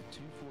 visit the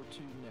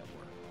 242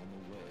 Network on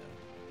the web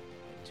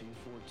at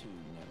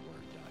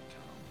 242network.com.